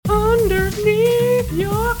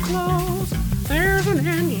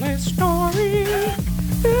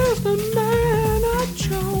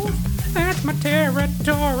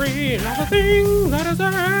territory and all the things I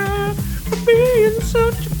deserve for being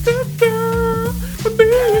such a good girl, for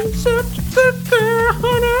being such a good girl,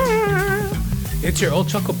 honey. It's your old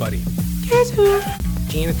chuckle buddy. Guess who?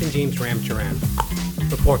 Jonathan James Ramcharan,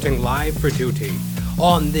 reporting live for duty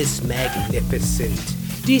on this magnificent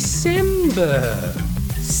December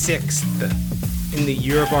 6th in the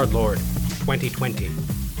year of our Lord, 2020.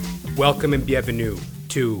 Welcome and bienvenue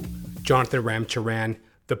to Jonathan Ramcharan,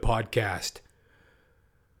 the podcast.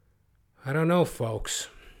 I don't know, folks.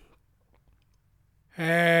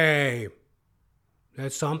 Hey,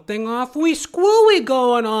 there's something awfully screwy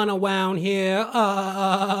going on around here.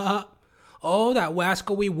 Oh, that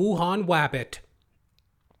wascally Wuhan wabbit.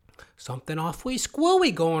 Something awfully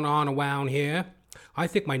screwy going on around here. I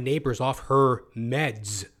think my neighbor's off her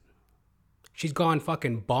meds. She's gone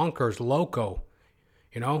fucking bonkers loco.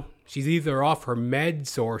 You know, she's either off her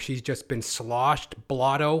meds or she's just been sloshed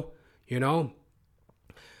blotto, you know.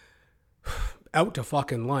 Out to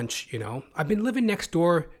fucking lunch, you know. I've been living next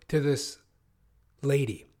door to this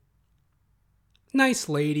lady. Nice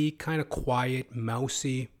lady, kind of quiet,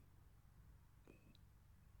 mousy.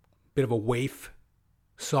 Bit of a waif.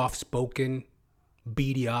 Soft-spoken,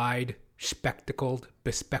 beady-eyed, spectacled,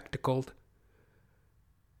 bespectacled.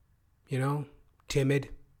 You know, timid.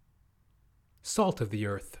 Salt of the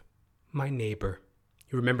earth. My neighbor.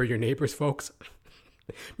 You remember your neighbors, folks?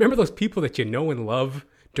 Remember those people that you know and love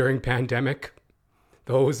during pandemic?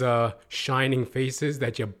 Those shining faces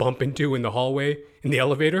that you bump into in the hallway, in the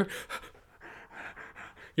elevator?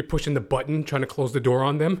 You're pushing the button, trying to close the door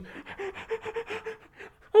on them.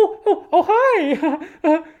 Oh,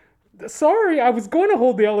 hi. Sorry, I was going to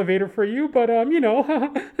hold the elevator for you, but, you know,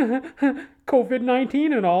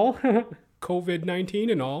 COVID-19 and all.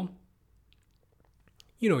 COVID-19 and all.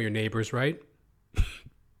 You know your neighbors, right?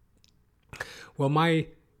 Well, my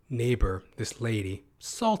neighbor, this lady,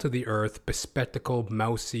 salt of the earth, bespectacled,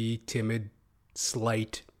 mousy, timid,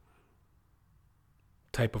 slight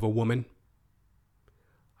type of a woman.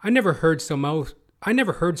 I never heard so much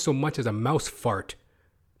as a mouse fart.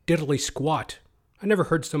 Diddly squat. I never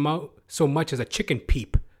heard so much as a chicken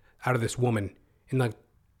peep out of this woman in like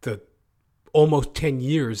the almost 10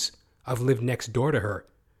 years I've lived next door to her.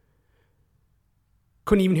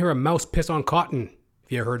 Couldn't even hear a mouse piss on cotton,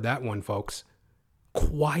 if you heard that one, folks.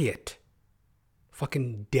 Quiet.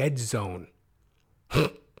 Fucking dead zone.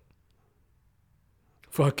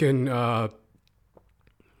 Fucking menopausal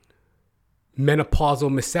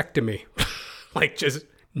mastectomy. Like just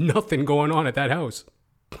nothing going on at that house.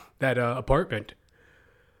 That apartment.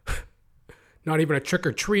 Not even a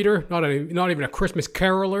trick-or-treater. Not even a Christmas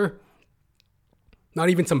caroler. Not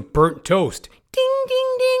even some burnt toast. Ding,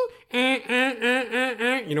 ding, ding.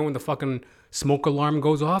 You know when the fucking smoke alarm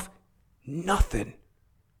goes off? Nothing.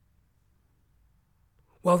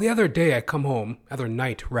 Well, the other night, I come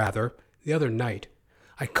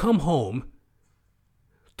home,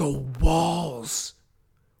 the walls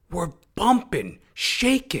were bumping,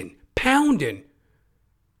 shaking, pounding.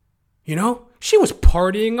 You know, she was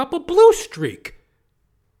partying up a blue streak.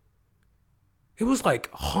 It was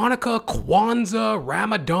like Hanukkah, Kwanzaa,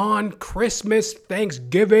 Ramadan, Christmas,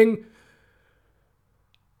 Thanksgiving,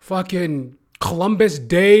 fucking Columbus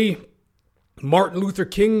Day, Martin Luther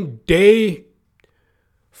King Day,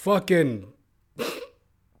 fucking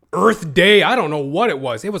Earth Day. I don't know what it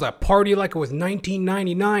was. It was a party like it was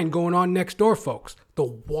 1999 going on next door, folks. The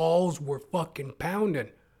walls were fucking pounding.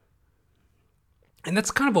 And that's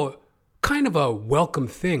kind of a welcome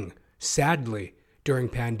thing, sadly, during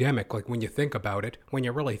pandemic. Like when you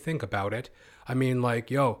really think about it. I mean, like,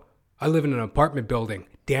 yo, I live in an apartment building,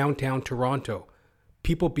 downtown Toronto.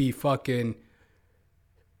 People be fucking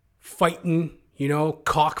fighting, you know,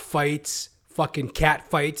 cockfights, fucking cat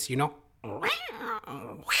fights, you know.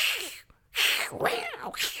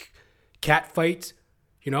 Cat fights,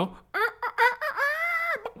 you know.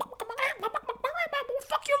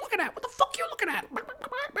 What the fuck you looking at?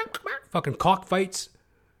 Fucking cockfights,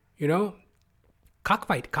 you know?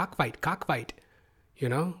 Cockfight, you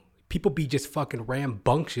know? People be just fucking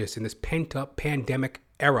rambunctious in this pent-up pandemic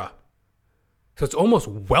era. So it's almost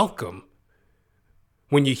welcome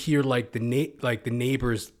when you hear like the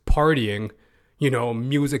neighbors partying, you know,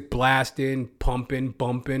 music blasting, pumping,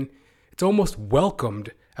 bumping. It's almost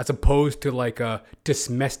welcomed as opposed to like a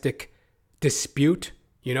domestic dispute,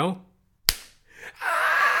 you know?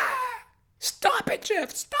 Stop it, Jeff.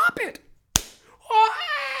 Stop it. Oh,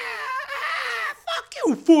 fuck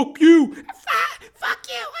you. Fuck you. Fuck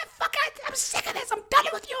you. I'm sick of this. I'm done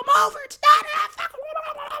with you. I'm over. It's done.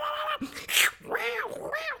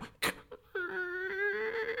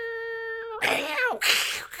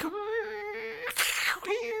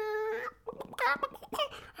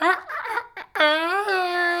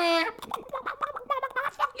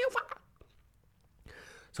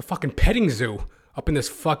 a fucking petting zoo up in this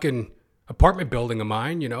fucking apartment building of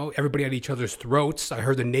mine, everybody at each other's throats. I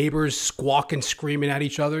heard the neighbors squawking, screaming at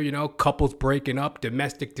each other, couples breaking up,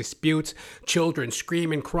 domestic disputes, children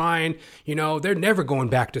screaming, crying. They're never going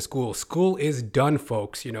back to school. School is done,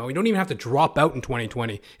 folks. You don't even have to drop out in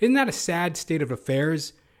 2020. Isn't that a sad state of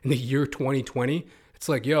affairs in the year 2020? It's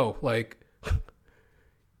like,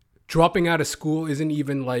 dropping out of school isn't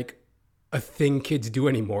even like a thing kids do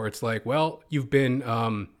anymore. It's like, well, you've been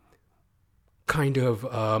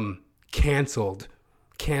canceled.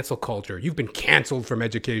 Cancel culture. You've been canceled from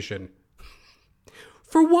education.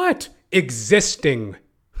 For what? Existing.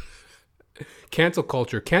 Cancel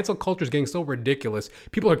culture. Cancel culture is getting so ridiculous.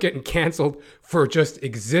 People are getting canceled for just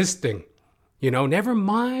existing. Never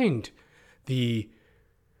mind the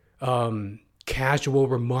casual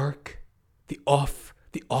remark, the off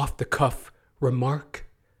the cuff remark,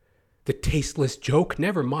 the tasteless joke.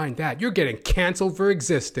 Never mind that. You're getting canceled for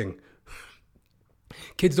existing.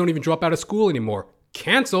 Kids don't even drop out of school anymore.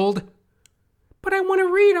 Canceled. But I want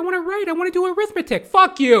to read. I want to write. I want to do arithmetic.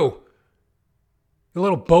 Fuck you. You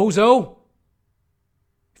little bozo.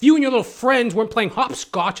 If you and your little friends weren't playing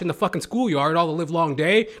hopscotch in the fucking schoolyard all the livelong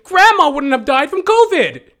day, Grandma wouldn't have died from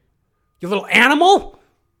COVID. You little animal.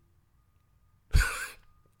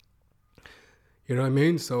 You know what I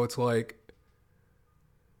mean? So it's like,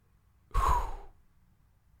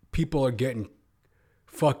 people are getting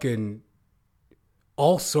fucking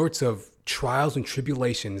all sorts of trials and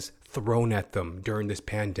tribulations thrown at them during this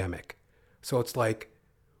pandemic. So it's like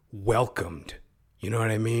welcomed. You know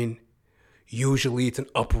what I mean? Usually it's an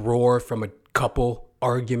uproar from a couple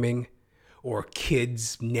arguing or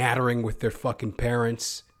kids nattering with their fucking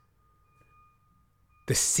parents.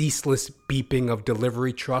 The ceaseless beeping of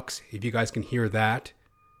delivery trucks, if you guys can hear that.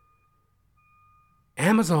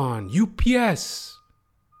 Amazon, UPS,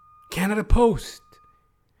 Canada Post.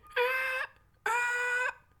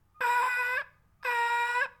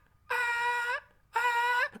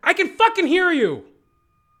 I can fucking hear you.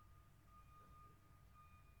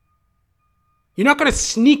 You're not going to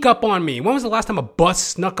sneak up on me. When was the last time a bus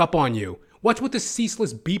snuck up on you? What's with the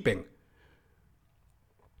ceaseless beeping?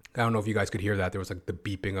 I don't know if you guys could hear that. There was like the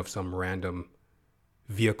beeping of some random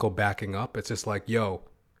vehicle backing up. It's just like, yo,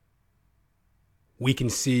 we can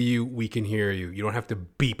see you. We can hear you. You don't have to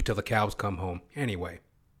beep till the cows come home. Anyway,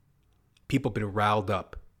 people have been riled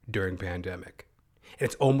up during pandemic. And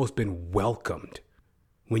it's almost been welcomed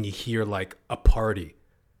when you hear like a party,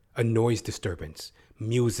 a noise disturbance,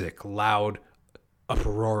 music, loud,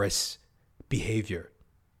 uproarious behavior.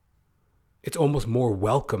 It's almost more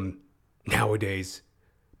welcome nowadays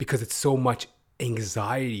because it's so much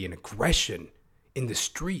anxiety and aggression in the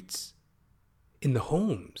streets, in the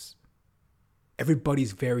homes.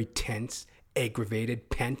 Everybody's very tense, aggravated,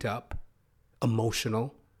 pent up,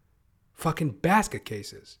 emotional. Fucking basket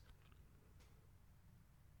cases.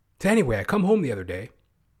 So anyway, I come home the other day.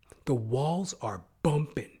 The walls are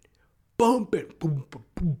bumping. Boom, boom, boom,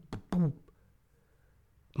 boom.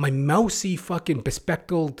 My mousy fucking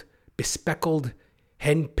bespectacled,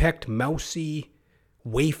 henpecked, mousy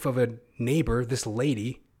waif of a neighbor, this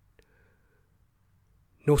lady,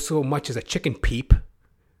 no so much as a chicken peep,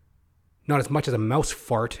 not as much as a mouse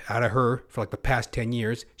fart out of her for like the past 10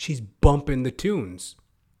 years. She's bumping the tunes.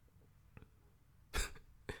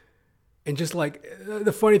 And just like,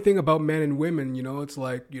 the funny thing about men and women, it's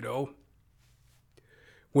like,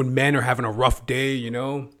 when men are having a rough day,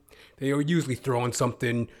 they are usually throwing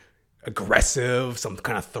something aggressive, some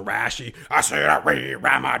kind of thrashy. I say that way,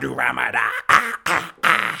 rama-do, rama-da,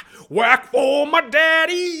 whack for my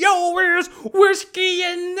daddy, yo, where's whiskey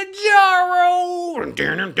in the jarro?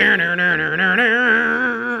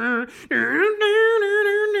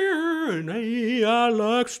 And hey, I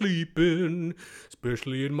like sleeping,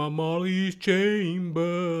 especially in my Molly's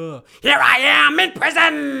chamber. Here I am in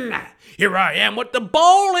prison. Here I am with the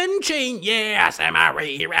ball and chain. Yes, am I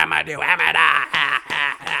re, am I do, am I da.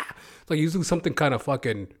 It's like usually something kind of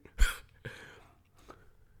fucking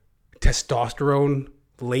testosterone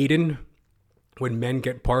laden when men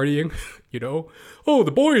get partying, Oh,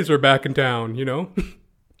 the boys are back in town,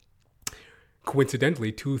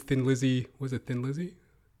 Coincidentally, two Thin Lizzy, was it Thin Lizzy?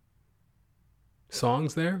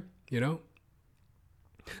 Songs there, The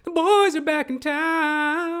boys are back in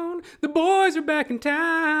town. The boys are back in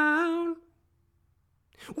town.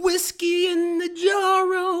 Whiskey in the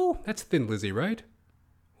jarro. That's Thin Lizzy, right?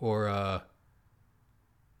 Or, oh,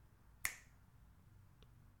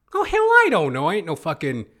 hell, I don't know. I ain't no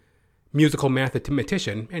fucking musical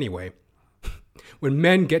mathematician. Anyway, when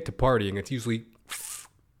men get to partying, it's usually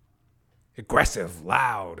aggressive,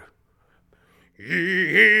 loud.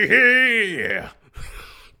 Yeah.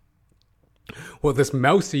 Well, this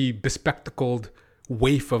mousy, bespectacled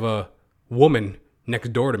waif of a woman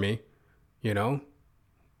next door to me, you know,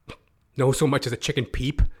 no so much as a chicken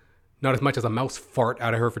peep, not as much as a mouse fart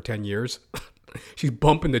out of her for 10 years. She's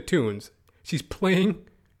bumping the tunes. She's playing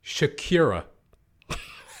Shakira.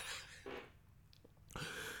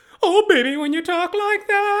 Oh, baby, when you talk like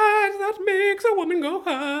that, that makes a woman go,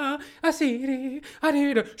 ah, I see it, I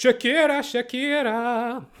need a Shakira,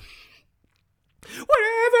 Shakira.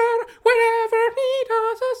 Wherever he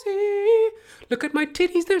does, I see. Look at my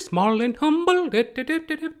titties, they're small and humble. You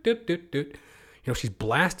know, she's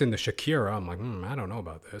blasting the Shakira. I'm like, I don't know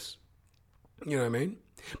about this. You know what I mean?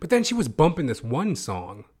 But then she was bumping this one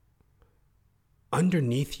song,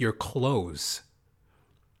 Underneath Your Clothes.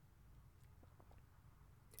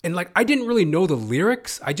 And like, I didn't really know the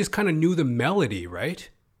lyrics. I just kind of knew the melody, right?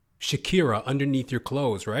 Shakira, Underneath Your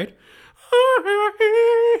Clothes, right?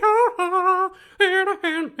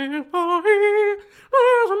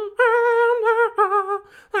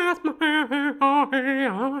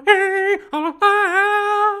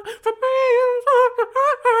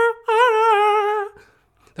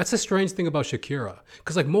 That's the strange thing about Shakira.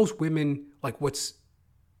 Because like most women, like what's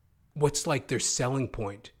like their selling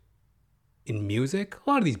point in music? A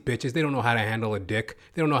lot of these bitches, they don't know how to handle a dick.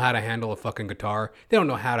 They don't know how to handle a fucking guitar. They don't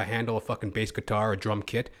know how to handle a fucking bass guitar or drum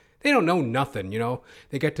kit. They don't know nothing, you know?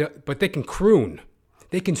 But they can croon.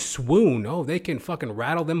 They can swoon. Oh, they can fucking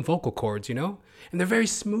rattle them vocal cords, you know? And they're very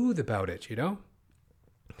smooth about it, you know?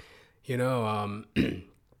 You know,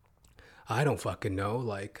 I don't fucking know,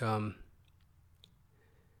 like,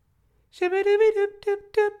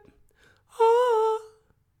 shibby-dibby-dip-dip-dip, oh,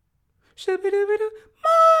 shibby-dibby-dip,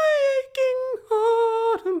 my aching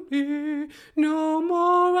heart and me, no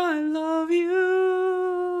more I love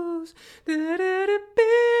yous,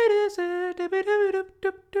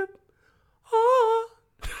 oh.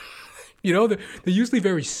 You know, they're usually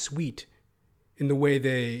very sweet in the way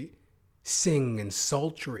they sing and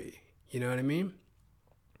sultry, you know what I mean?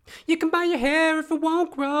 You can buy your hair if it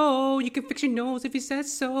won't grow. You can fix your nose if he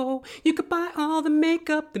says so. You can buy all the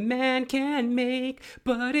makeup the man can make.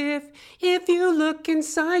 But if you look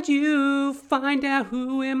inside you, find out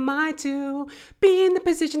who am I to be in the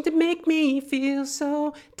position to make me feel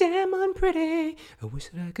so damn unpretty. I wish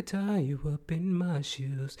that I could tie you up in my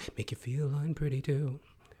shoes, make you feel unpretty too.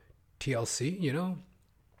 TLC, you know?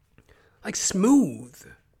 Like smooth.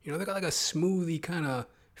 You know, they got like a smoothie kind of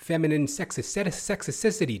feminine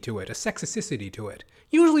sexicity to it.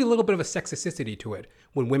 Usually a little bit of a sexicity to it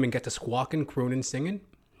when women get to squawking, crooning, singing,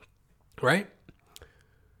 right?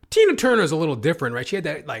 Tina Turner's a little different, right? She had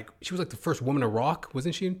that, like, she was like the first woman to rock,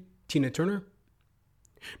 wasn't she? Tina Turner?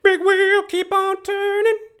 Big wheel keep on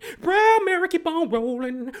turning, brown Mary keep on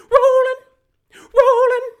rolling on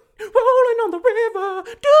the river,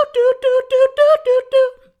 do.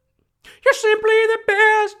 You're simply the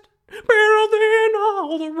best. Better than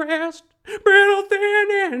all the rest. Better than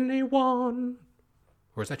anyone.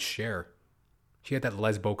 Or is that Cher? She had that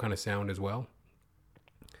lesbo kind of sound as well.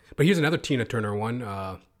 But here's another Tina Turner one.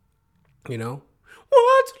 You know.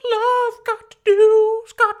 What's love got to do?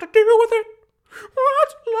 It's got to do with it.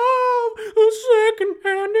 What's love? A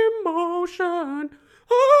second-hand emotion.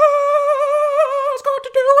 Oh, it's got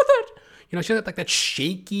to do with it. You know, she had like that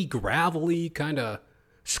shaky, gravelly kind of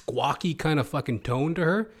squawky kind of fucking tone to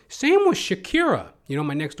her. Same with Shakira. You know,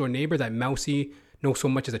 my next door neighbor, that mousy, no so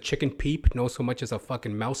much as a chicken peep, no so much as a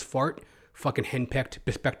fucking mouse fart, fucking henpecked,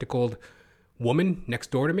 bespectacled woman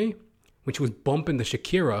next door to me. When she was bumping the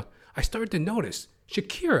Shakira, I started to notice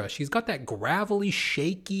Shakira, she's got that gravelly,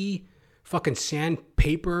 shaky, fucking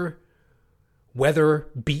sandpaper,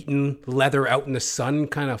 weather-beaten, leather out in the sun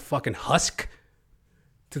kind of fucking husk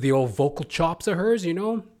to the old vocal chops of hers, you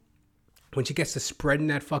know? When she gets to spreading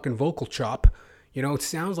that fucking vocal chop, you know, it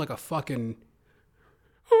sounds like a fucking...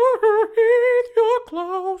 Underneath your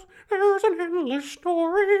clothes, there's an endless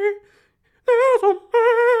story. There's a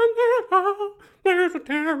man there's a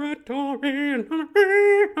territory and for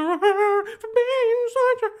being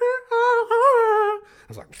such a... I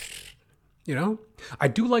was like, you know? I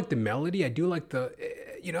do like the melody. I do like the,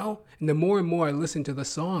 you know? And the more and more I listen to the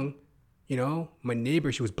song, you know, my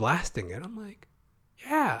neighbor, she was blasting it. I'm like,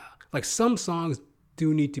 yeah. Like some songs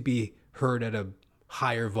do need to be heard at a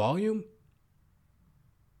higher volume.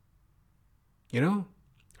 You know?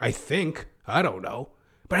 I think. I don't know.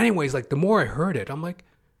 But anyways, like the more I heard it, I'm like,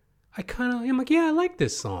 yeah, I like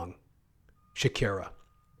this song. Shakira.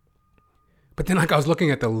 But then like I was looking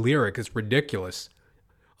at the lyric, it's ridiculous.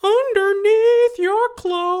 Underneath your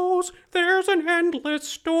clothes, there's an endless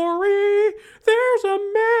story. There's a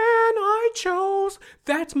man I chose house,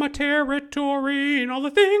 that's my territory, and all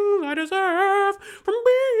the things I deserve from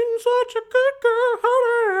being such a good girl.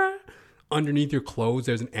 Honey. Underneath your clothes,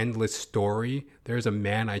 there's an endless story. There's a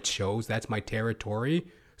man I chose, that's my territory.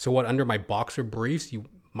 So what, under my boxer briefs,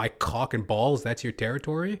 my cock and balls, that's your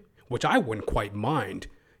territory? Which I wouldn't quite mind,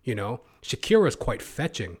 you know. Shakira's quite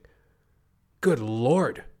fetching. Good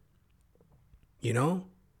Lord. You know?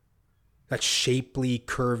 That shapely,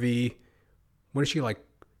 curvy, what is she, like,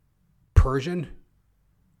 Persian?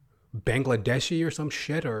 Bangladeshi or some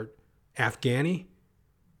shit? Or Afghani?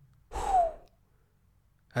 Whew.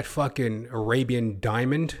 That fucking Arabian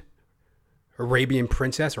diamond? Arabian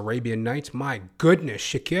princess, Arabian Nights? My goodness,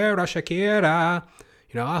 Shakira.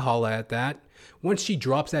 You know, I'll holla at that. Once she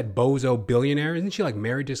drops that bozo billionaire, isn't she like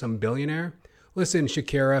married to some billionaire? Listen,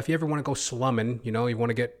 Shakira, if you ever want to go slumming, you know, you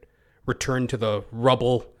want to get returned to the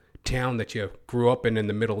rubble town that you grew up in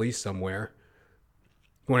the Middle East somewhere.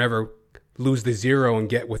 You want to ever lose the zero and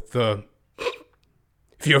get with the...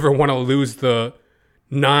 If you ever want to lose the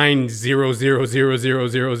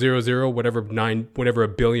 9000000, whatever a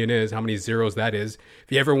billion is, how many zeros that is.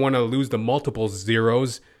 If you ever want to lose the multiple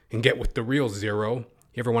zeros and get with the real zero,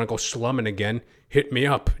 you ever want to go slumming again, hit me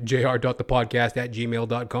up,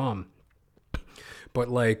 jr.thepodcast@gmail.com. But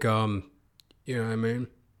like, you know what I mean?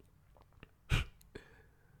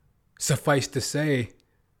 Suffice to say,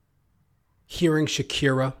 hearing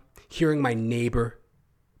Shakira, hearing my neighbor,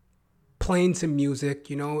 playing some music,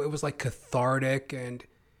 you know, it was like cathartic, and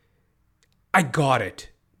I got it.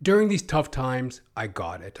 During these tough times, I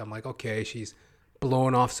got it. I'm like, okay, she's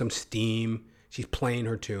blowing off some steam. She's playing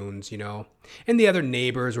her tunes, you know. And the other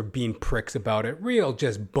neighbors were being pricks about it. Real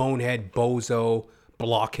just bonehead, bozo,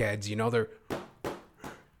 blockheads, you know. They're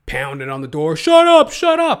pounding on the door. Shut up.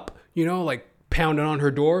 You know, like pounding on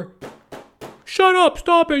her door. Shut up,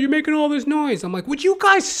 stop it. You're making all this noise. I'm like, would you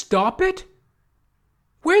guys stop it?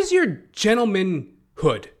 Where's your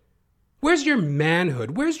gentlemanhood? Where's your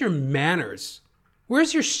manhood? Where's your manners?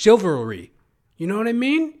 Where's your chivalry? You know what I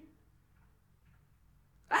mean?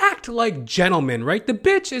 Act like gentlemen, right? The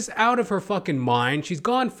bitch is out of her fucking mind. She's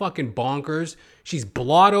gone fucking bonkers. She's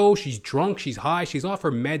blotto. She's drunk. She's high. She's off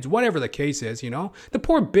her meds. Whatever the case is, you know? The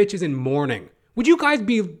poor bitch is in mourning. Would you guys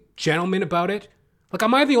be gentlemen about it? Like,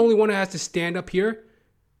 am I the only one who has to stand up here?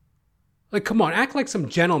 Like, come on, act like some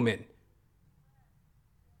gentlemen.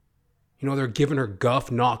 You know, they're giving her guff,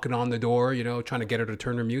 knocking on the door, you know, trying to get her to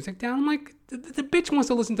turn her music down. I'm like, the bitch wants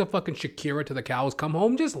to listen to fucking Shakira till the cows come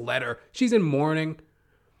home. Just let her. She's in mourning.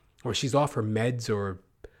 Or she's off her meds, or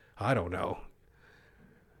I don't know.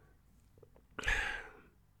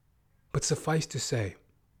 But suffice to say,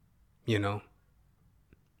 you know,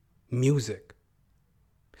 music.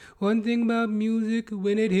 One thing about music,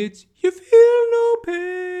 when it hits, you feel no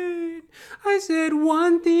pain. I said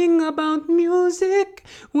one thing about music,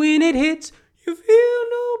 when it hits, you feel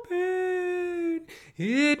no pain.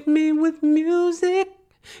 Hit me with music.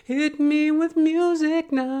 Hit me with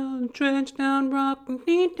music now. Trench down rock,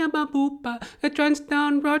 trench down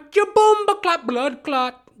rock, your bomba clot, blood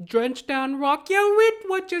clot. Drench down rock, you with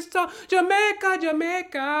what you saw.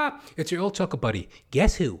 Jamaica. It's your old chuckle buddy.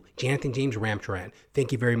 Guess who? Jonathan James Ramcharan.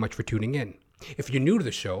 Thank you very much for tuning in. If you're new to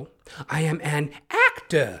the show, I am an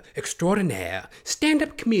actor extraordinaire,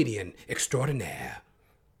 stand-up comedian extraordinaire.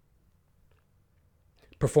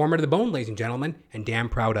 Performer to the bone, ladies and gentlemen, and damn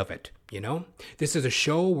proud of it, you know? This is a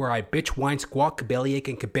show where I bitch, whine, squawk, bellyache,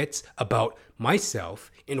 and kibitz about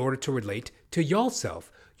myself in order to relate to y'all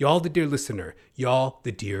self. Y'all the dear listener, y'all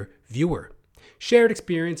the dear viewer. Shared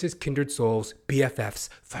experiences, kindred souls, BFFs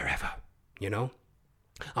forever, you know?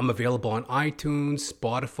 I'm available on iTunes,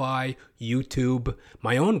 Spotify, YouTube,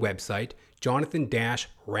 my own website,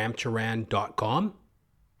 jonathan-ramcharan.com.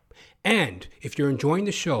 And if you're enjoying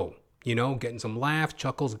the show, you know, getting some laughs,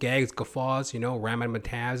 chuckles, gags, guffaws, you know,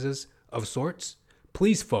 ramatazes of sorts,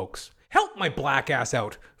 please, folks, help my black ass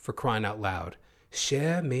out, for crying out loud.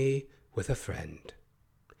 Share me with a friend.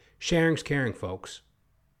 Sharing's caring, folks.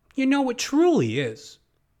 You know it truly is.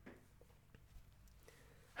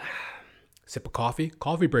 Sip of coffee.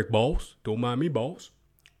 Coffee break, boss. Don't mind me, boss.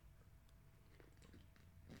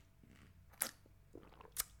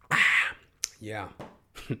 Yeah.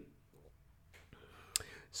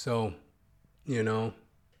 So, you know,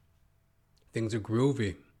 things are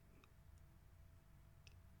groovy.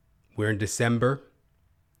 We're in December.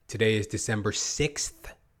 Today is December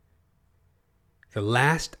 6th. The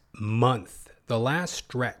last month, the last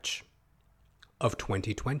stretch of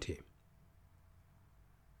 2020.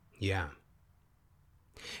 Yeah.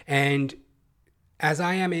 And as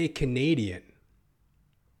I am a Canadian,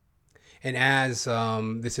 and as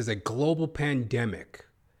this is a global pandemic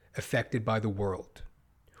affected by the world.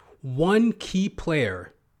 One key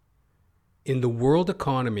player in the world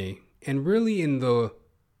economy and really in the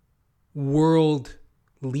world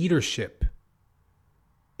leadership,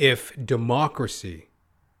 if democracy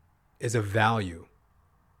is a value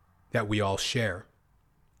that we all share.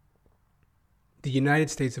 The United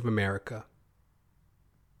States of America.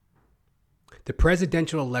 The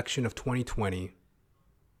presidential election of 2020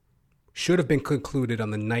 should have been concluded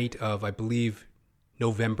on the night of, I believe,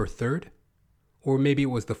 November 3rd, or maybe it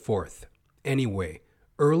was the 4th. Anyway,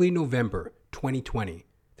 early November 2020,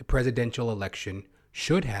 the presidential election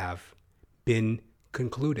should have been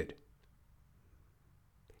concluded.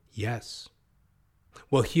 Yes.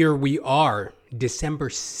 Well, here we are, December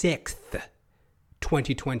 6th,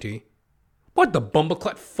 2020. What the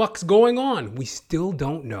bumbleclut fuck's going on? We still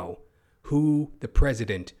don't know who the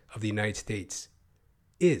president of the United States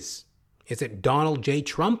is. Is it Donald J.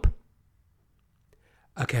 Trump?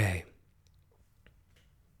 Okay.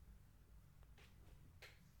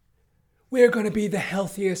 We're going to be the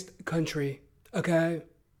healthiest country, okay?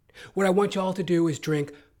 What I want you all to do is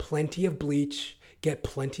drink plenty of bleach, get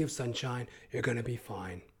plenty of sunshine. You're going to be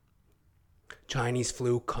fine. Chinese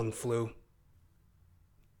flu, Kung flu.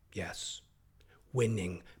 Yes.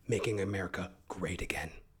 Winning, making America great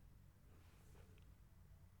again.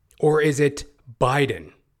 Or is it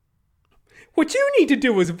Biden? What you need to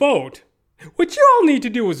do is vote. What you all need to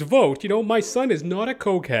do is vote. You know, my son is not a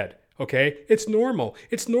cokehead, okay? It's normal.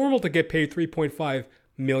 It's normal to get paid $3.5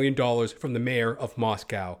 million from the mayor of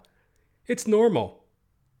Moscow. It's normal.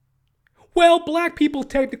 Well, black people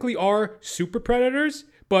technically are super predators,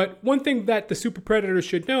 but one thing that the super predators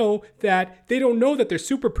should know, that they don't know that they're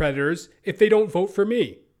super predators if they don't vote for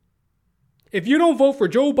me. If you don't vote for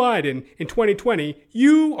Joe Biden in 2020,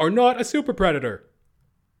 you are not a super predator.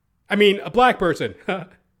 I mean, a black person.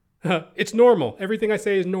 It's normal. Everything I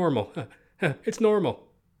say is normal. It's normal.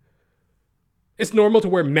 It's normal to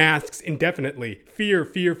wear masks indefinitely. Fear,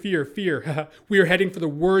 fear, fear, fear. We are heading for the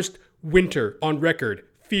worst winter on record.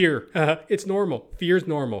 Fear. It's normal. Fear's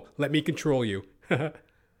normal. Let me control you. What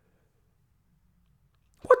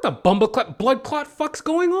the bumbleclut blood clot fuck's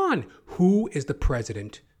going on? Who is the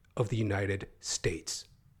president of the United States?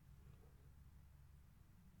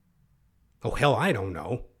 Oh, hell, I don't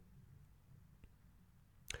know.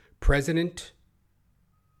 President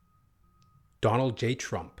Donald J.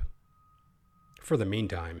 Trump. For the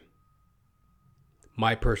meantime,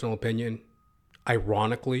 my personal opinion,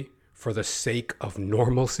 ironically, for the sake of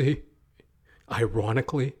normalcy,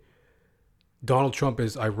 ironically, Donald Trump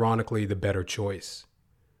is ironically the better choice.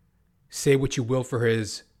 Say what you will for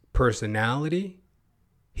his personality,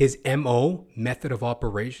 his MO, method of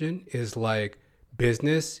operation, is like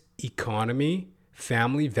business, economy,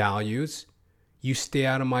 family values. You stay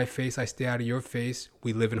out of my face, I stay out of your face.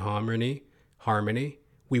 We live in harmony.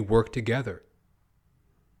 We work together.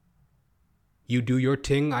 You do your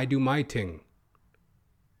ting, I do my ting.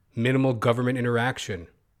 Minimal government interaction.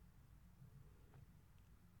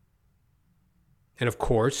 And of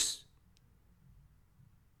course,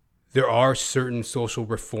 there are certain social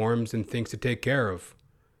reforms and things to take care of.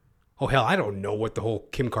 Oh, hell, I don't know what the whole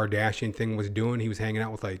Kim Kardashian thing was doing. He was hanging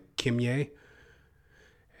out with, like, Kim Ye.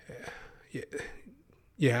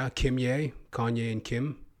 Yeah, Kim Ye, Kanye and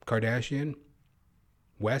Kim Kardashian,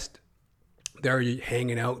 West. They're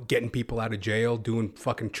hanging out, getting people out of jail, doing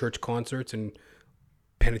fucking church concerts and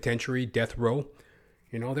penitentiary, death row.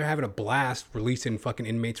 You know, they're having a blast releasing fucking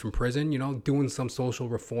inmates from prison, you know, doing some social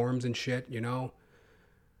reforms and shit, you know.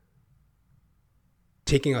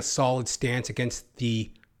 Taking a solid stance against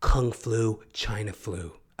the Kung flu, China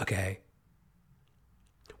flu, okay?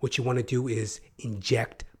 What you want to do is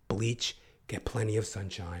inject bleach, get plenty of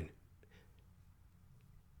sunshine.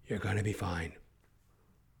 You're going to be fine.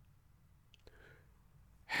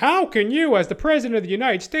 How can you, as the President of the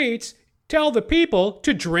United States, tell the people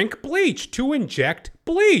to drink bleach, to inject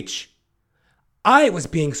bleach? I was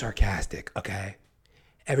being sarcastic, okay?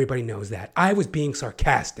 Everybody knows that. I was being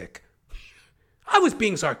sarcastic.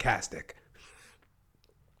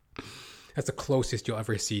 That's the closest you'll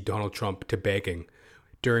ever see Donald Trump to begging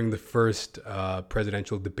during the first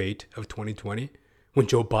presidential debate of 2020 when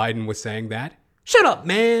Joe Biden was saying that. Shut up,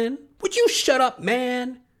 man. Would you shut up,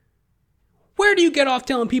 man? Where do you get off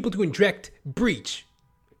telling people to inject bleach?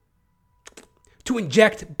 To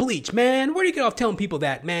inject bleach, man? Where do you get off telling people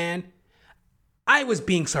that, man? I was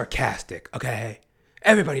being sarcastic, okay?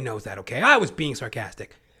 Everybody knows that, okay? I was being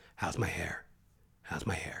sarcastic. How's my hair?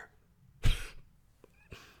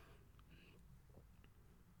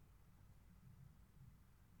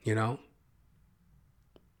 You know?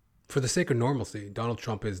 For the sake of normalcy, Donald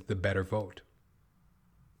Trump is the better vote.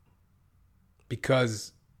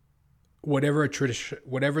 because whatever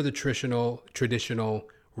the traditional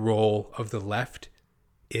role of the left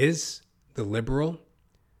is, the liberal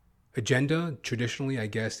agenda traditionally, I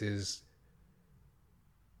guess, is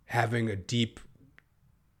having a deep,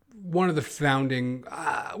 one of the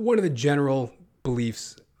general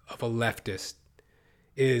beliefs of a leftist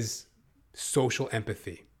is social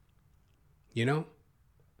empathy. You know?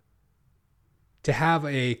 To have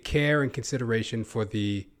a care and consideration for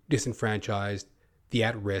the disenfranchised, the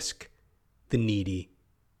at-risk, the needy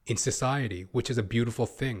in society, which is a beautiful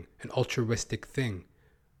thing, an altruistic thing,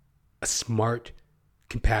 a smart,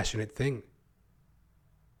 compassionate thing.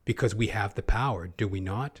 Because we have the power, do we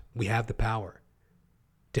not? We have the power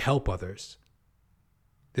to help others.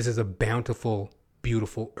 This is a bountiful,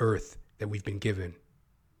 beautiful earth that we've been given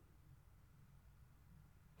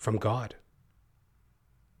from God,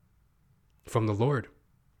 from the Lord.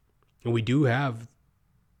 And we do have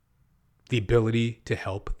the ability to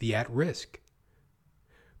help the at-risk.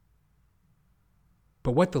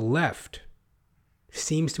 But what the left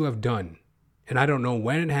seems to have done, and I don't know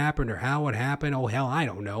when it happened or how it happened, oh hell, I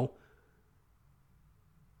don't know.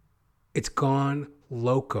 It's gone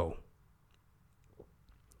loco.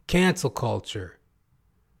 Cancel culture,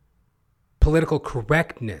 political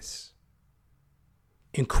correctness,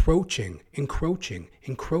 encroaching.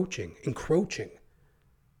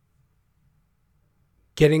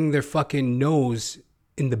 Getting their fucking nose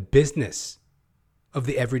in the business of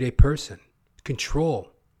the everyday person.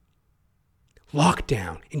 Control.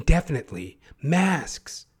 Lockdown indefinitely.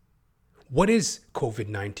 Masks. What is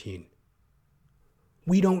COVID-19?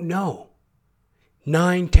 We don't know.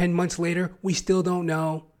 9-10 months later, we still don't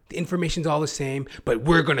know. The information's all the same, but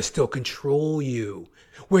we're going to still control you.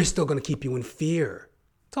 We're still going to keep you in fear.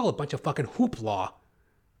 It's all a bunch of fucking hoopla.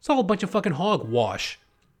 It's all a bunch of fucking hogwash.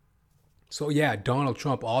 So yeah, Donald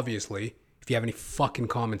Trump, obviously, if you have any fucking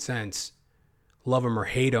common sense, love him or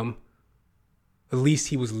hate him, at least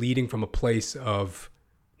he was leading from a place of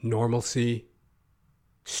normalcy,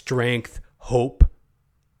 strength, hope.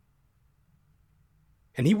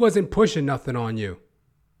 And he wasn't pushing nothing on you.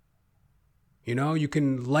 You know, you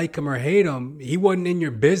can like him or hate him. He wasn't in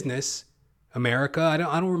your business, America. I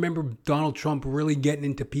don't remember Donald Trump really getting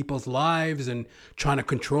into people's lives and trying to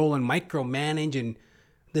control and micromanage and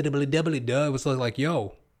da-da-da-da-da. It was like,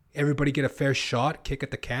 yo, everybody get a fair shot, kick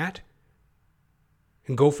at the cat,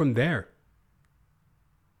 and go from there.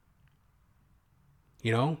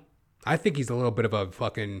 You know, I think he's a little bit of a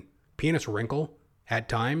fucking penis wrinkle at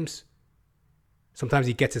times. Sometimes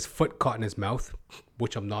he gets his foot caught in his mouth,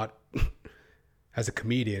 which I'm not, as a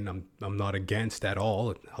comedian, I'm not against at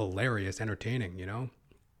all. Hilarious, entertaining, you know.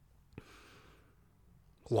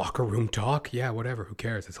 Locker room talk, yeah, whatever, who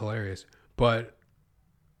cares? It's hilarious. But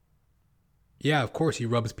yeah, of course he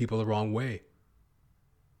rubs people the wrong way.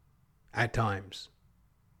 At times.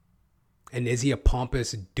 And is he a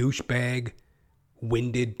pompous douchebag,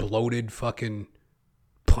 winded, bloated fucking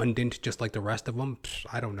pundit just like the rest of them?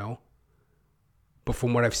 I don't know. But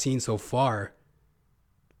from what I've seen so far,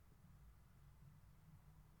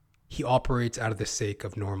 he operates out of the sake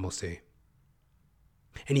of normalcy.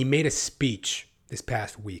 And he made a speech this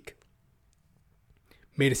past week.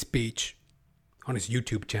 Made a speech on his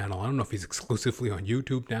YouTube channel. I don't know if he's exclusively on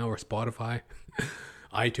YouTube now or Spotify,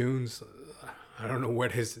 iTunes. I don't know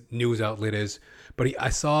what his news outlet is. But I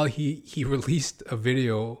saw he released a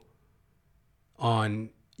video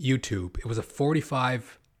on YouTube. It was a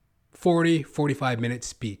 45 minute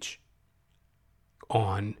speech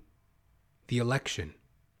on the election.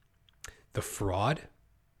 The fraud,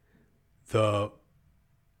 the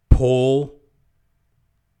poll,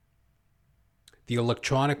 the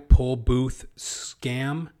electronic poll booth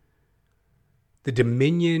scam, the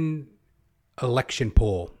Dominion election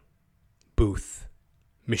poll booth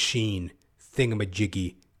machine,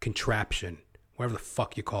 thingamajiggy, contraption, whatever the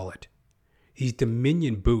fuck you call it. These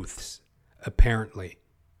Dominion booths, apparently,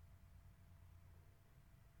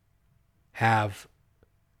 have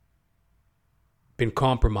been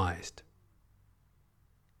compromised.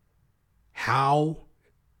 How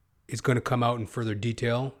is going to come out in further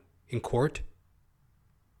detail in court.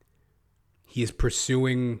 He is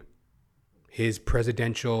pursuing his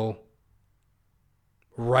presidential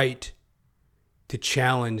right to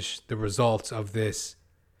challenge the results of this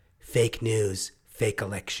fake news, fake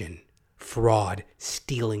election, fraud,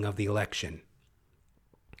 stealing of the election.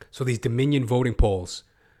 So these Dominion voting polls,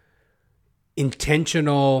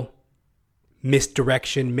 intentional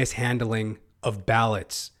misdirection, mishandling of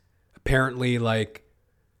ballots. Apparently, like,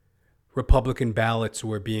 Republican ballots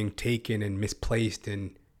were being taken and misplaced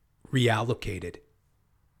and reallocated.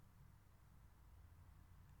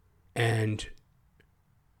 And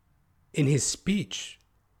in his speech,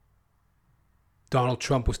 Donald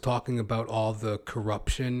Trump was talking about all the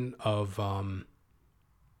corruption of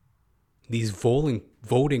these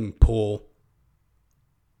voting poll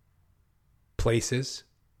places.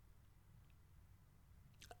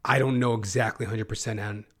 I don't know exactly 100%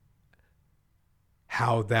 on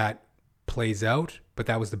how that plays out, but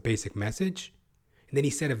that was the basic message. And then he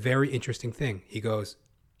said a very interesting thing. He goes,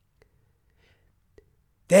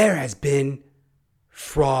 there has been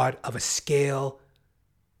fraud of a scale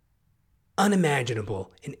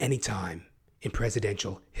unimaginable in any time in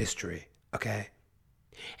presidential history, okay?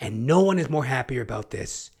 And no one is more happier about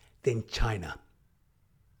this than China.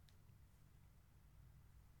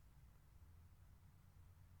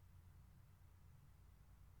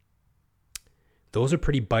 Those are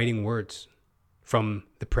pretty biting words from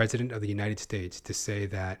the President of the United States to say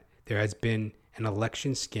that there has been an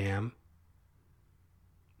election scam.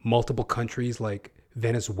 Multiple countries like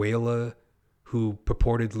Venezuela, who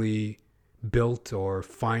purportedly built or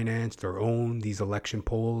financed or owned these election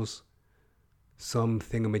polls, some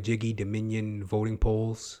thingamajiggy Dominion voting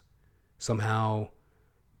polls, somehow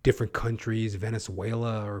different countries,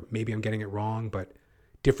 Venezuela, or maybe I'm getting it wrong, but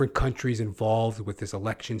different countries involved with this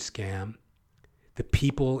election scam. The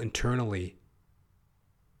people internally,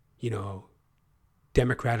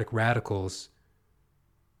 Democratic radicals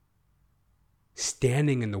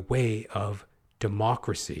standing in the way of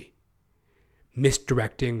democracy,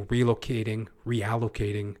 misdirecting, relocating,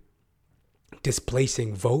 reallocating,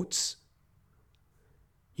 displacing votes.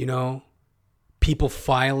 People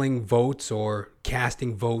filing votes or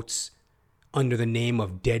casting votes under the name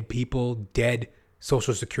of dead people, dead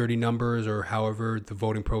social security numbers, or however the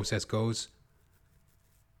voting process goes.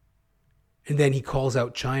 And then he calls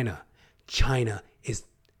out China. China is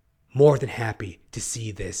more than happy to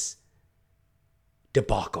see this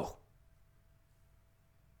debacle.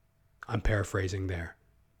 I'm paraphrasing there.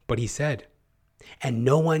 But he said, and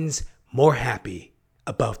no one's more happy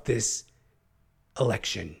about this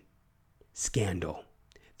election scandal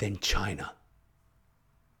than China.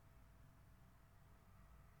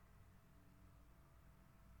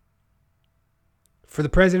 For the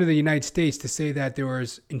President of the United States to say that there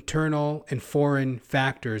was internal and foreign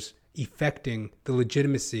factors affecting the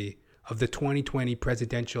legitimacy of the 2020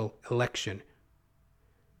 presidential election,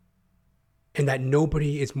 and that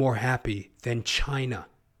nobody is more happy than China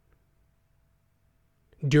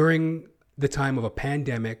during the time of a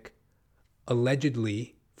pandemic,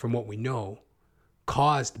 allegedly, from what we know,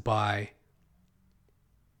 caused by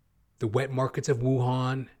the wet markets of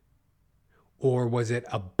Wuhan, or was it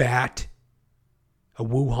a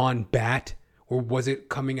Wuhan bat, or was it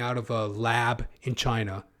coming out of a lab in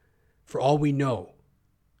China? For all we know,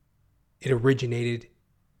 it originated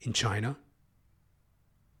in China.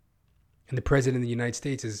 And the President of the United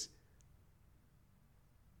States is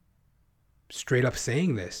straight up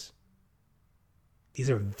saying this. These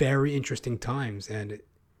are very interesting times. And,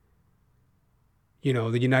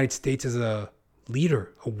 the United States is a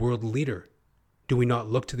leader, a world leader. Do we not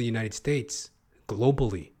look to the United States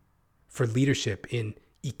globally for leadership in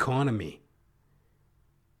economy,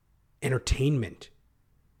 entertainment,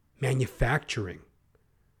 manufacturing,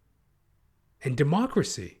 and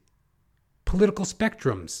democracy, political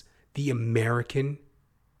spectrums, the American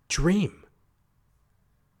dream?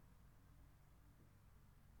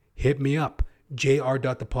 Hit me up,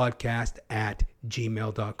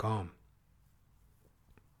 jr.thepodcast@gmail.com.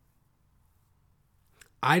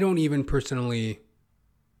 I don't even personally,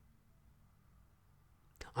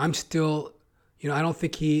 I'm still, I don't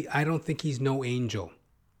think he's no angel.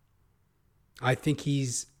 I think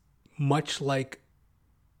he's much like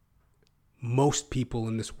most people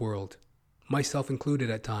in this world, myself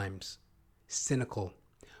included at times, cynical,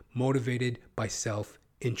 motivated by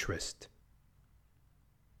self-interest.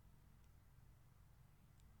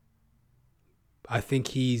 I think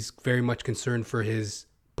he's very much concerned for his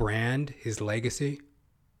brand, his legacy.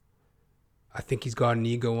 I think he's got an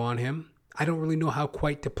ego on him. I don't really know how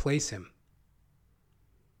quite to place him.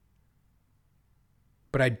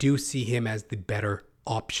 But I do see him as the better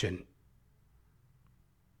option.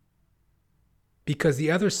 Because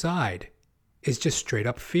the other side is just straight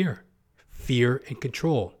up fear. Fear and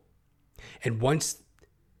control. And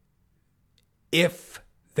if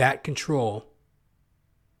that control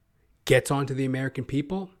gets onto the American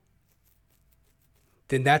people,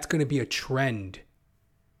 then that's going to be a trend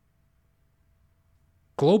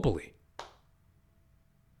globally.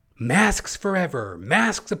 Masks forever.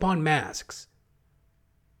 Masks upon masks.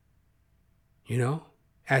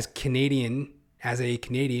 As a Canadian, as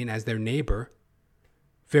their neighbor,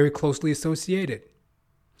 very closely associated.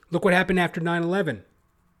 Look what happened after 9/11.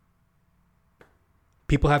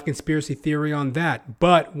 People have conspiracy theory on that.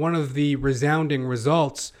 But one of the resounding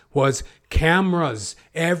results was cameras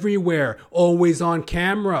everywhere, always on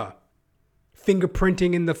camera.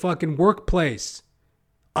 Fingerprinting in the fucking workplace.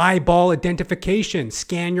 Eyeball identification.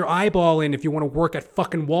 Scan your eyeball in if you want to work at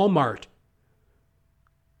fucking Walmart.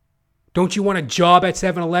 Don't you want a job at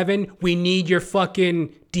 7-Eleven? We need your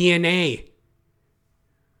fucking DNA.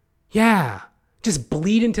 Yeah. Just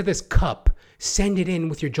bleed into this cup. Send it in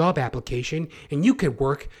with your job application, and you could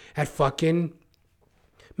work at fucking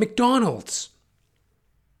McDonald's.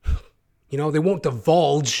 You know, they won't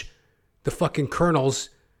divulge the fucking kernels.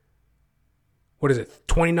 What is it?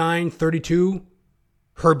 29, 32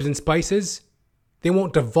 herbs and spices. They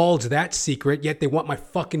won't divulge that secret, yet they want my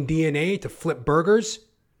fucking DNA to flip burgers.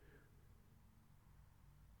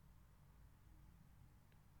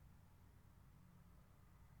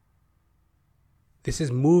 This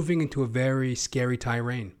is moving into a very scary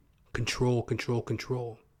terrain. Control, control,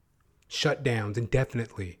 control. Shutdowns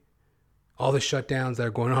indefinitely. All the shutdowns that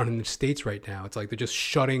are going on in the States right now. It's like they're just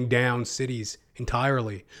shutting down cities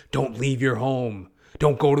entirely. Don't leave your home.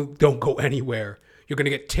 Don't go anywhere. You're going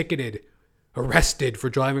to get ticketed, arrested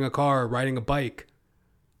for driving a car, riding a bike.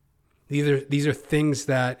 These are things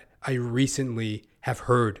that I recently have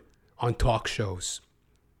heard on talk shows.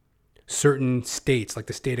 Certain states, like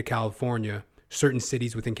the state of California, certain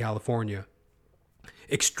cities within California.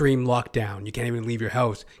 Extreme lockdown. You can't even leave your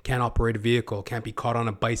house. Can't operate a vehicle. Can't be caught on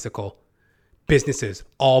a bicycle. Businesses.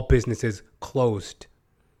 All businesses closed.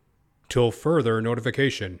 Till further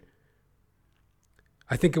notification.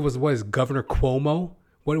 I think it was Governor Cuomo?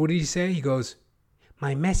 What did he say? He goes,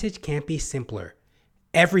 my message can't be simpler.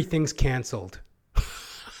 Everything's canceled.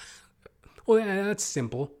 Well, yeah, that's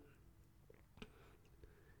simple.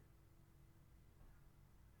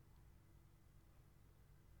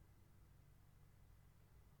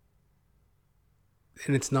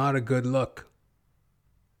 And it's not a good look.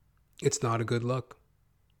 It's not a good look.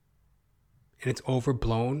 And it's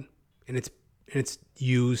overblown, and it's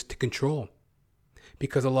used to control.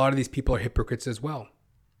 Because a lot of these people are hypocrites as well.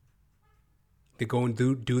 They go and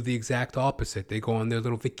do the exact opposite. They go on their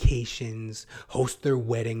little vacations, host their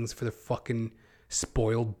weddings for their fucking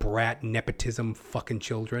spoiled brat nepotism fucking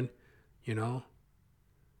children, you know?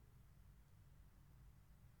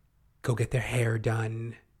 Go get their hair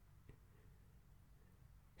done.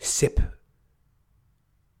 Sip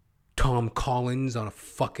Tom Collins on a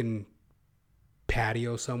fucking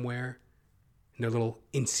patio somewhere in their little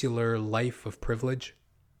insular life of privilege.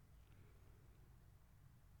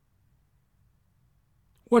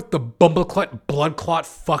 What the bumbleclot blood clot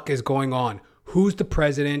fuck is going on? Who's the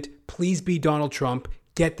president? Please be Donald Trump.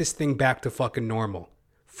 Get this thing back to fucking normal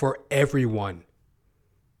for everyone.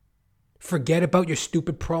 Forget about your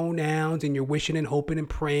stupid pronouns and you're wishing and hoping and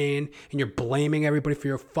praying and you're blaming everybody for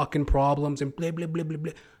your fucking problems and blah, blah, blah, blah,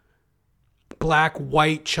 blah. Black,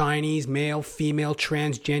 white, Chinese, male, female,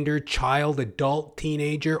 transgender, child, adult,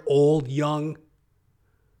 teenager, old, young.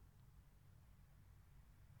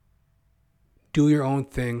 Do your own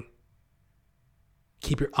thing.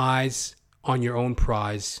 Keep your eyes on your own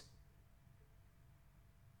prize.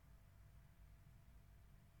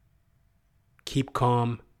 Keep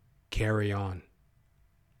calm. Carry on.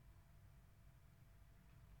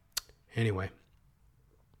 Anyway,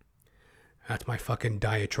 that's my fucking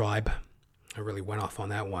diatribe. I really went off on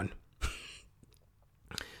that one.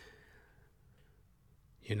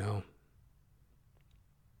 You know.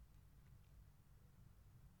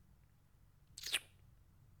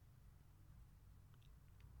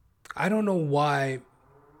 I don't know why.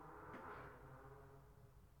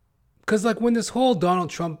 Because, like, when this whole Donald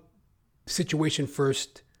Trump situation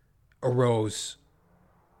first arose,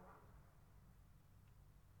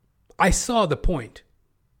 I saw the point.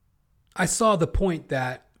 I saw the point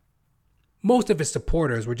that most of his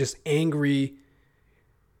supporters were just angry,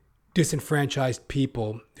 disenfranchised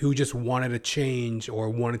people who just wanted a change or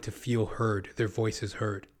wanted to feel heard, their voices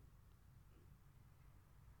heard.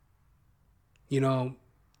 You know,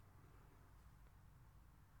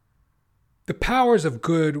 the powers of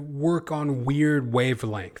good work on weird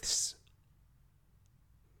wavelengths.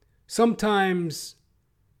 Sometimes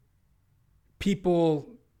people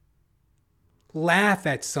laugh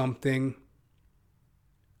at something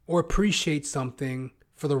or appreciate something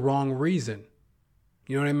for the wrong reason.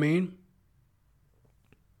 You know what I mean?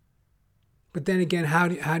 But then again, how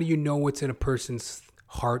do you know what's in a person's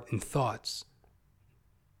heart and thoughts?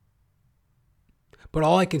 But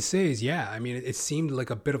all I can say is, yeah, I mean, it seemed like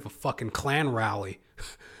a bit of a fucking Klan rally.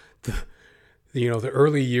 The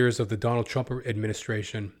early years of the Donald Trump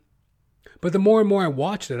administration. But the more and more I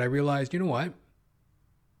watched it, I realized, you know what?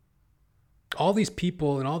 all these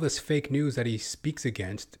people and all this fake news that he speaks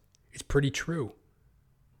against is pretty true.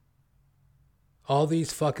 All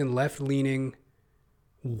these fucking left-leaning,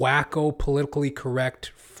 wacko, politically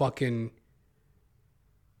correct, fucking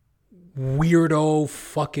weirdo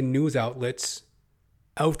fucking news outlets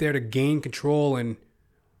out there to gain control and,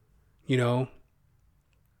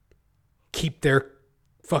 keep their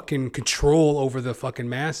fucking control over the fucking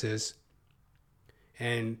masses.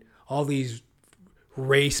 And all these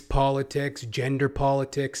race politics, gender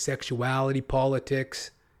politics, sexuality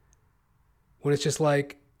politics. When it's just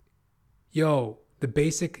like, the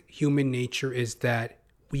basic human nature is that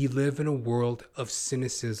we live in a world of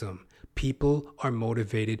cynicism. People are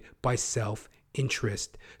motivated by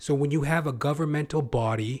self-interest. So when you have a governmental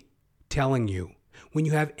body telling you, when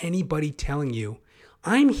you have anybody telling you,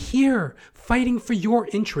 I'm here fighting for your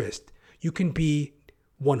interest, you can be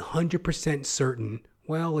 100% certain,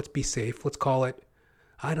 well, let's be safe, let's call it,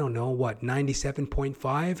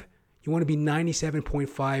 97.5? You want to be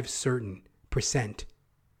 97.5 certain percent.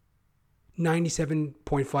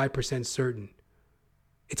 97.5% certain.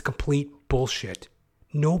 It's complete bullshit.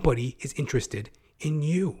 Nobody is interested in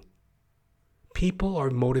you. People are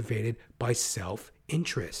motivated by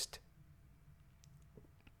self-interest.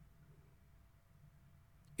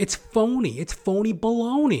 It's phony. It's phony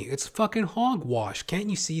baloney. It's fucking hogwash. Can't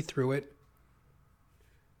you see through it?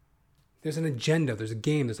 There's an agenda. There's a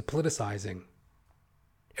game. There's a politicizing.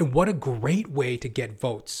 And what a great way to get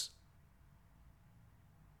votes.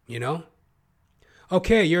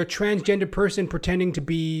 Okay, you're a transgender person pretending to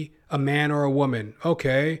be a man or a woman.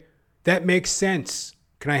 Okay, that makes sense.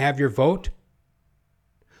 Can I have your vote?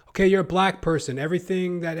 Okay, you're a black person.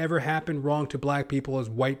 Everything that ever happened wrong to black people is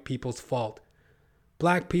white people's fault.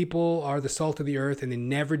 Black people are the salt of the earth and they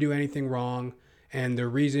never do anything wrong. And the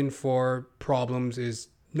reason for problems is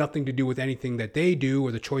nothing to do with anything that they do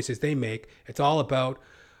or the choices they make. It's all about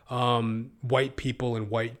white people and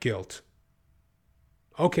white guilt.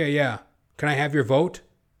 Okay, yeah. Can I have your vote?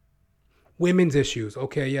 Women's issues.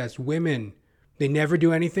 Okay, yes, women. They never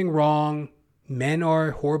do anything wrong. Men are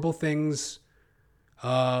horrible things.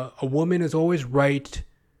 A woman is always right.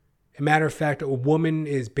 A matter of fact, a woman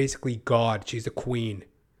is basically God. She's a queen.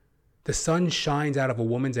 The sun shines out of a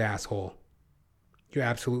woman's asshole. You're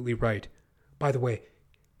absolutely right. By the way,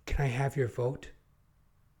 can I have your vote?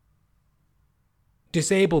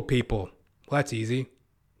 Disabled people. Well, that's easy.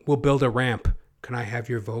 We'll build a ramp. Can I have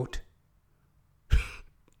your vote?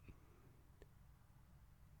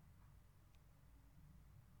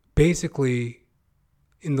 Basically,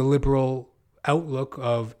 in the liberal outlook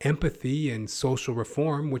of empathy and social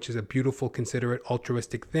reform, which is a beautiful, considerate,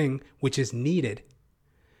 altruistic thing, which is needed,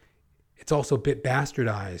 it's also a bit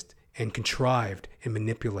bastardized and contrived and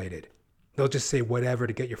manipulated. They'll just say whatever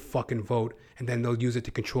to get your fucking vote, and then they'll use it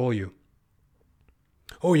to control you.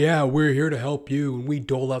 Oh yeah, we're here to help you, and we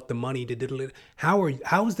dole out the money.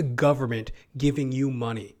 How is the government giving you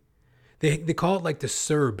money? They call it like the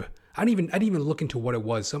CERB. I didn't even look into what it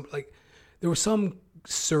was. There was some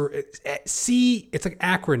CERB. It's an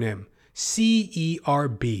acronym.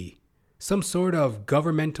 CERB. Some sort of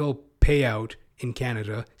governmental payout in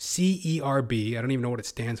Canada. CERB. I don't even know what it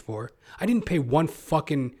stands for. I didn't pay one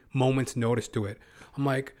fucking moment's notice to it. I'm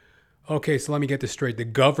like, okay, so let me get this straight. The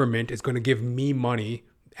government is going to give me money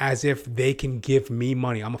as if they can give me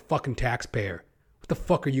money. I'm a fucking taxpayer. What the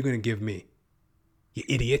fuck are you going to give me? You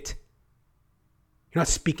idiot. You're not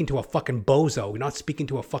speaking to a fucking bozo. You're not speaking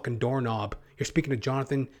to a fucking doorknob. You're speaking to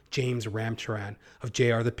Jonathan James Ramcharan of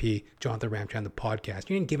JR the P, Jonathan Ramcharan, the podcast.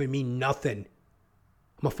 You ain't giving me nothing.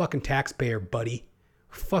 I'm a fucking taxpayer, buddy.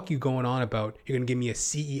 What the fuck you going on about? You're going to give me a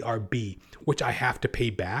CERB, which I have to pay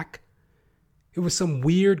back? It was some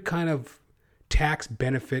weird kind of tax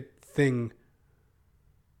benefit thing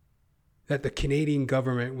that the Canadian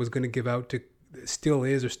government was going to give out to, still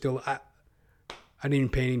is or still... I didn't even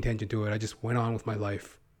pay any attention to it. I just went on with my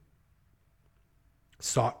life.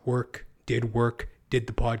 Sought work, did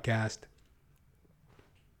the podcast.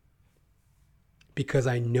 Because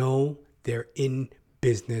I know they're in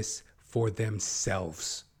business for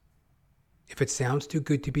themselves. If it sounds too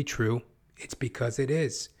good to be true, it's because it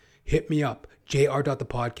is. Hit me up,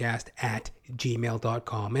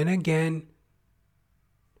 jr.thepodcast@gmail.com. And again,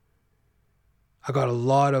 I got a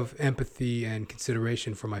lot of empathy and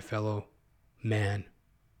consideration for my fellow man.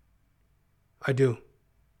 I do.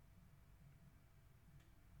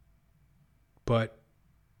 But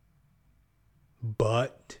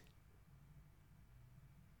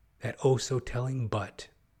that oh so telling but.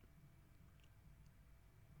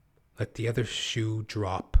 Let the other shoe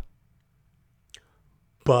drop.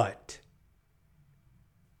 But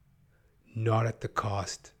not at the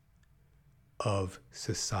cost of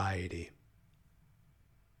society.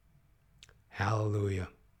 Hallelujah.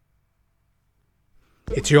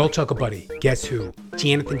 It's your old chuckle buddy, guess who?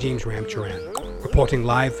 Jonathan James Ramcharan, reporting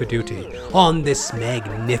live for duty on this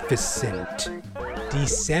magnificent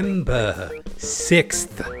December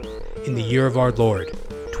 6th in the year of our Lord,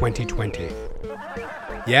 2020.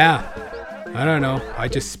 Yeah, I don't know. I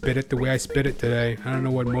just spit it the way I spit it today. I don't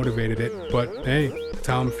know what motivated it, but hey, that's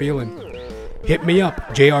how I'm feeling. Hit me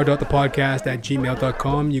up,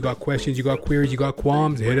 jr.thepodcast@gmail.com. You got questions, you got queries, you got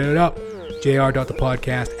qualms, hit it up.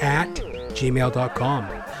 jr.thepodcast@gmail.com.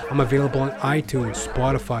 I'm available on iTunes,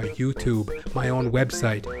 Spotify, YouTube, my own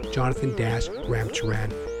website,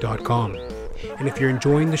 jonathan-ramcharan.com. And if you're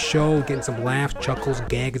enjoying the show, getting some laughs, chuckles,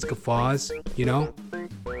 gags, guffaws, a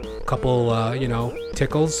couple,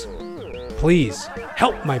 tickles, please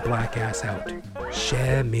help my black ass out.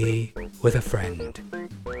 Share me with a friend.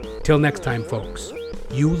 Till next time, folks,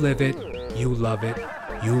 you live it, you love it,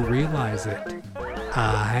 you realize it.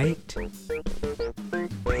 Aight?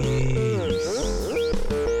 Peace.